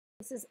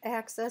This is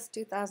Access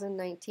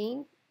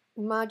 2019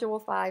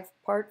 Module05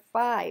 Part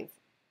 5.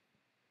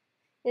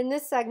 In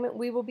this segment,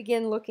 we will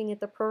begin looking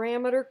at the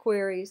parameter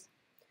queries.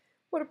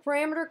 What a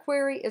parameter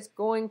query is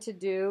going to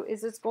do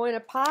is it's going to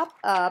pop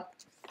up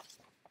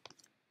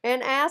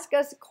and ask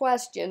us a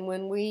question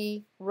when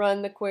we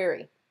run the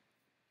query.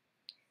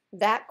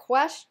 That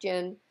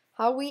question,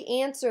 how we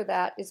answer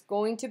that, is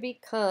going to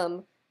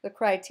become the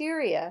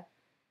criteria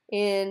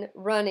in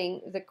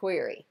running the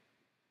query.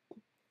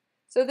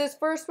 So this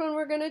first one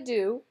we're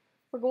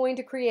going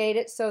to create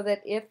it so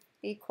that if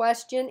the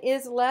question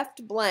is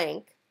left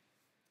blank,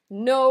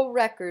 no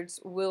records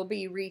will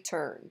be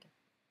returned.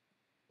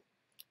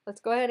 Let's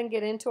go ahead and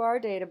get into our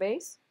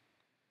database.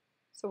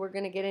 So we're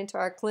going to get into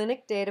our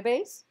clinic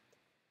database.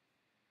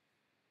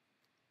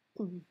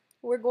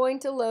 We're going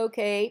to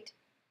locate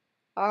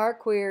our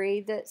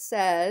query that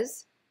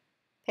says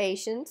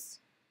patients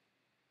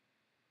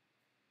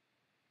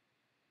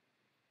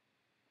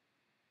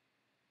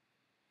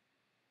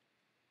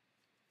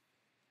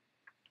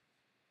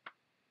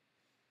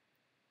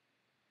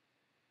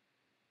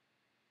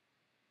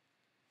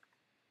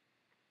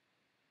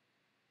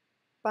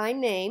by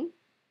name.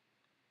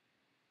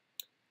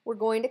 We're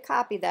going to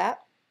copy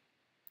that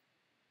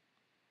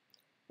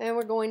and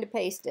we're going to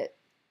paste it.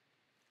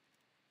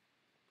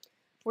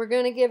 We're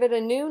going to give it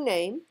a new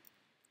name.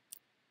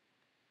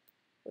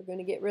 We're going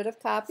to get rid of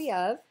copy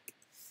of,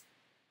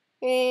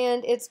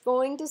 and it's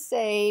going to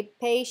say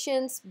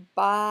patients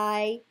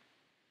by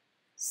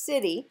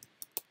city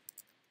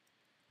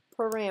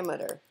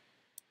parameter.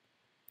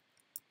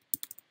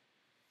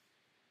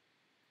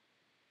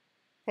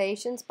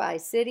 Patients by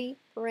city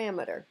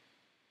parameter.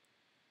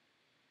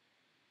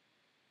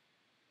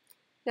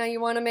 Now you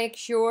want to make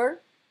sure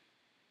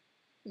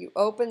you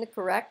open the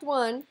correct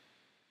one,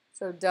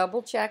 so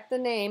double check the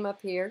name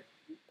up here,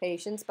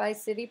 patients by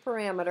city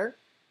parameter.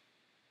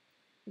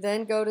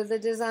 Then go to the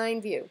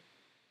design view.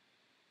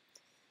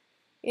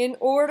 In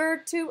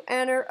order to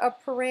enter a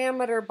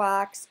parameter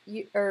box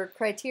or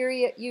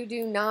criteria, you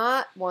do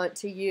not want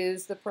to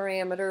use the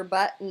parameter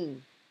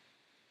button.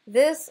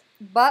 This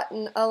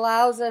button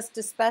allows us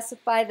to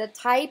specify the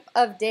type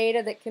of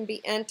data that can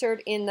be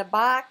entered in the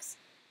box.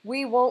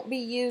 We won't be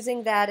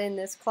using that in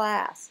this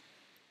class.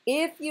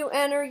 If you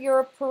enter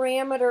your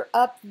parameter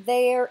up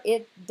there,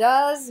 it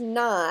does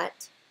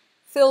not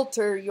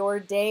filter your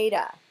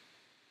data.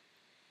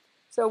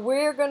 So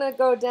we're going to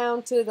go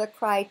down to the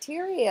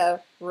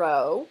criteria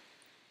row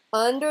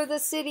under the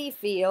city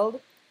field,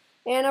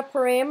 and a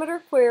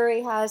parameter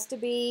query has to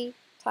be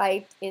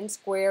typed in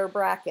square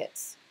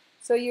brackets.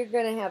 So you're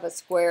going to have a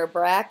square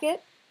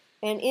bracket,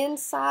 and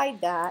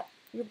inside that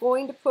you're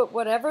going to put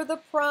whatever the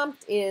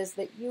prompt is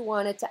that you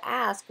want it to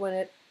ask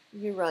when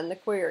you run the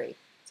query.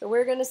 So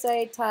we're going to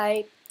say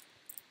type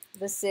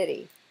the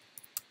city.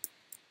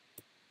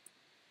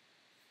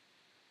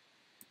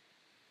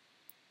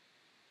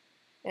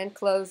 And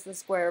close the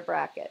square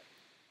bracket.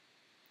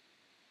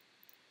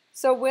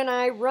 So when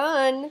I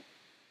run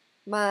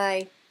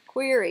my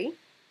query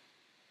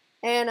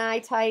and I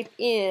type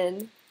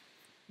in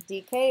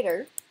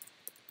Decatur,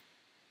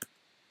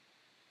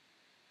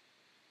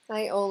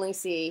 I only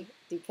see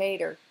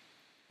Decatur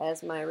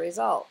as my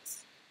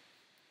results.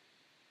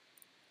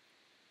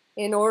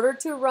 In order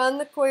to run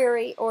the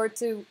query or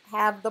to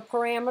have the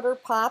parameter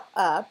pop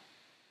up,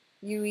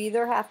 you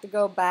either have to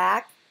go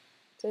back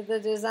to the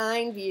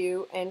design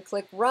view and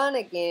click run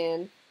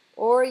again,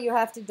 or you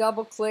have to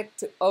double click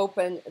to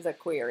open the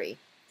query.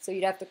 So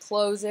you'd have to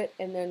close it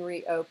and then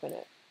reopen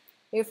it.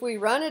 If we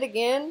run it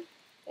again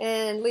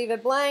and leave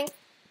it blank,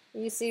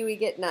 you see we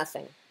get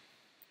nothing.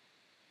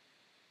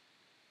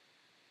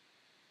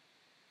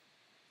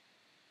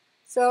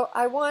 So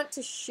I want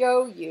to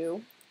show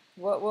you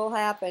what will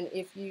happen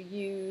if you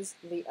use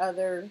the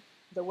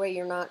way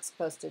you're not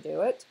supposed to do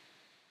it.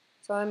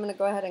 So I'm going to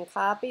go ahead and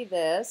copy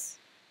this.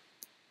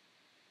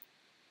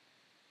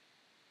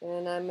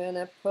 And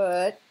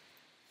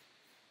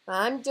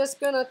I'm just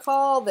going to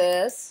call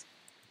this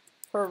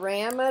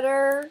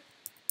parameter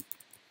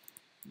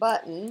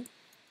button.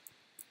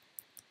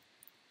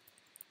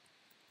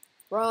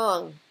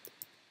 Wrong.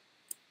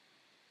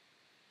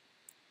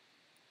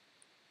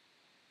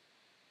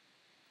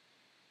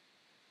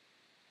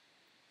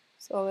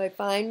 So I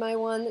find my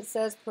one that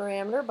says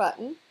parameter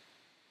button.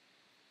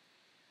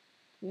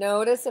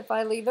 Notice if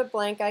I leave it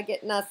blank, I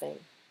get nothing.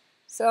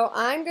 So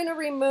I'm going to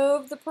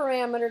remove the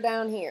parameter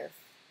down here.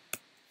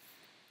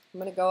 I'm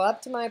going to go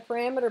up to my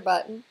parameter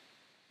button,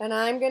 and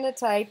I'm going to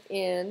type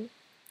in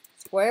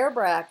square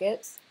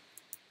brackets,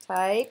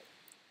 type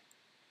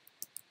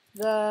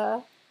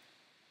the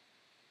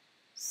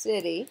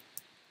city,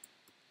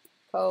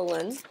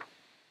 colon,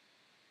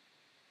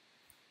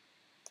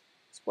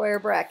 square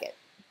bracket.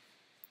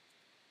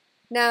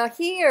 Now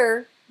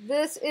here,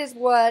 this is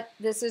what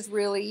this is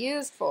really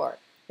used for.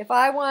 If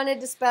I wanted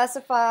to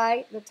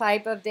specify the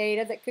type of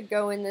data that could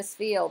go in this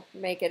field,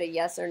 make it a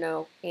yes or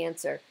no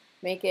answer.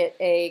 Make it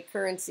a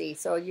currency,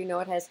 so you know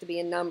it has to be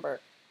a number.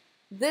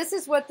 This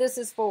is what this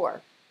is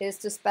for, is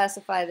to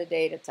specify the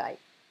data type.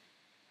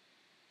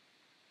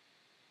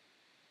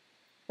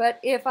 But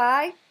if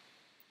I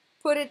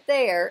put it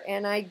there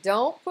and I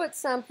don't put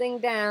something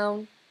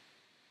down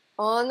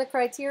on the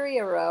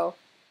criteria row,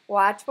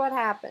 watch what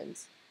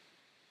happens.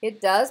 It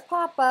does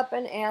pop up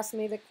and ask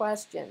me the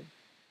question,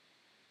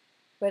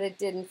 but it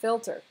didn't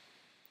filter.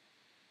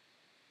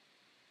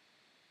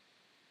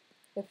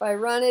 If I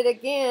run it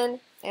again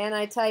and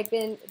I type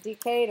in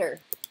Decatur,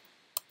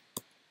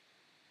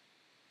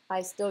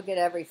 I still get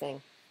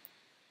everything.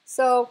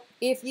 So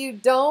if you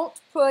don't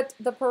put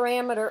the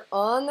parameter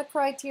on the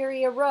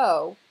criteria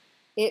row,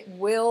 it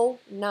will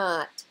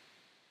not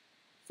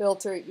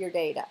filter your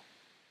data.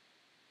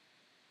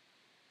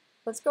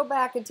 Let's go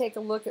back and take a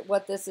look at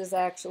what this is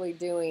actually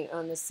doing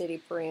on the city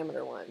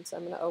parameter one. So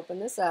I'm going to open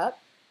this up.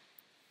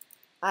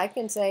 I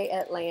can say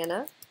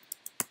Atlanta.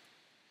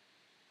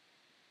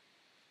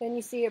 And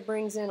you see it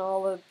brings in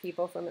all the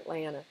people from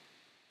Atlanta.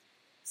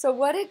 So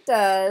what it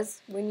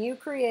does when you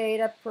create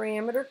a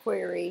parameter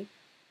query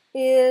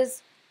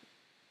is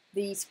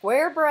the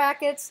square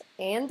brackets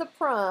and the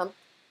prompt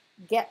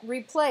get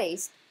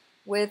replaced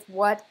with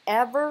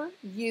whatever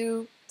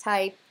you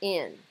type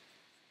in.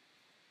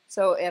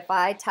 So if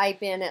I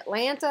type in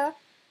Atlanta,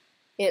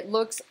 it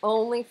looks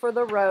only for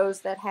the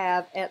rows that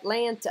have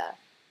Atlanta.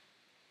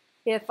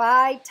 If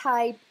I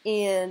type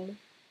in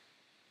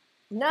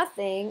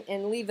nothing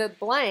and leave it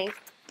blank,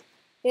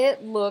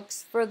 it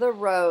looks for the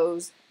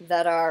rows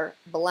that are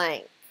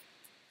blank.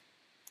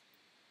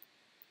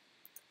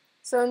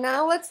 So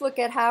now let's look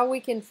at how we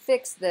can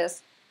fix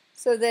this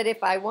so that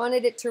if I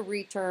wanted it to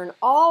return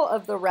all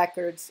of the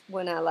records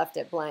when I left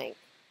it blank,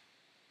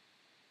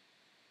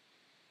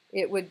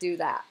 it would do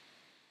that.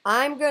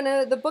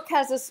 The book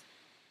has us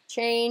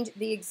change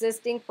the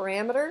existing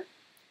parameter.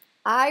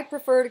 I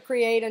prefer to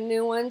create a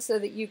new one so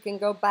that you can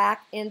go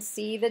back and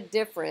see the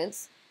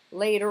difference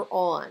later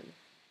on.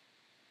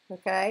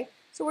 Okay,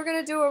 so we're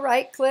going to do a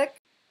right click.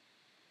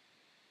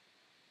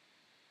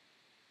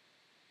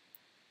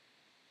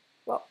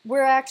 Well,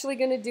 we're actually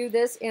going to do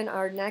this in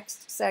our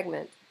next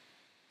segment.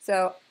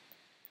 So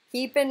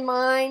keep in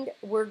mind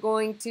we're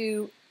going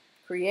to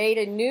create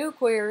a new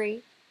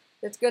query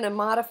that's going to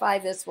modify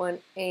this one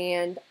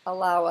and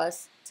allow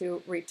us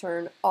to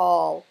return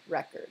all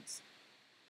records.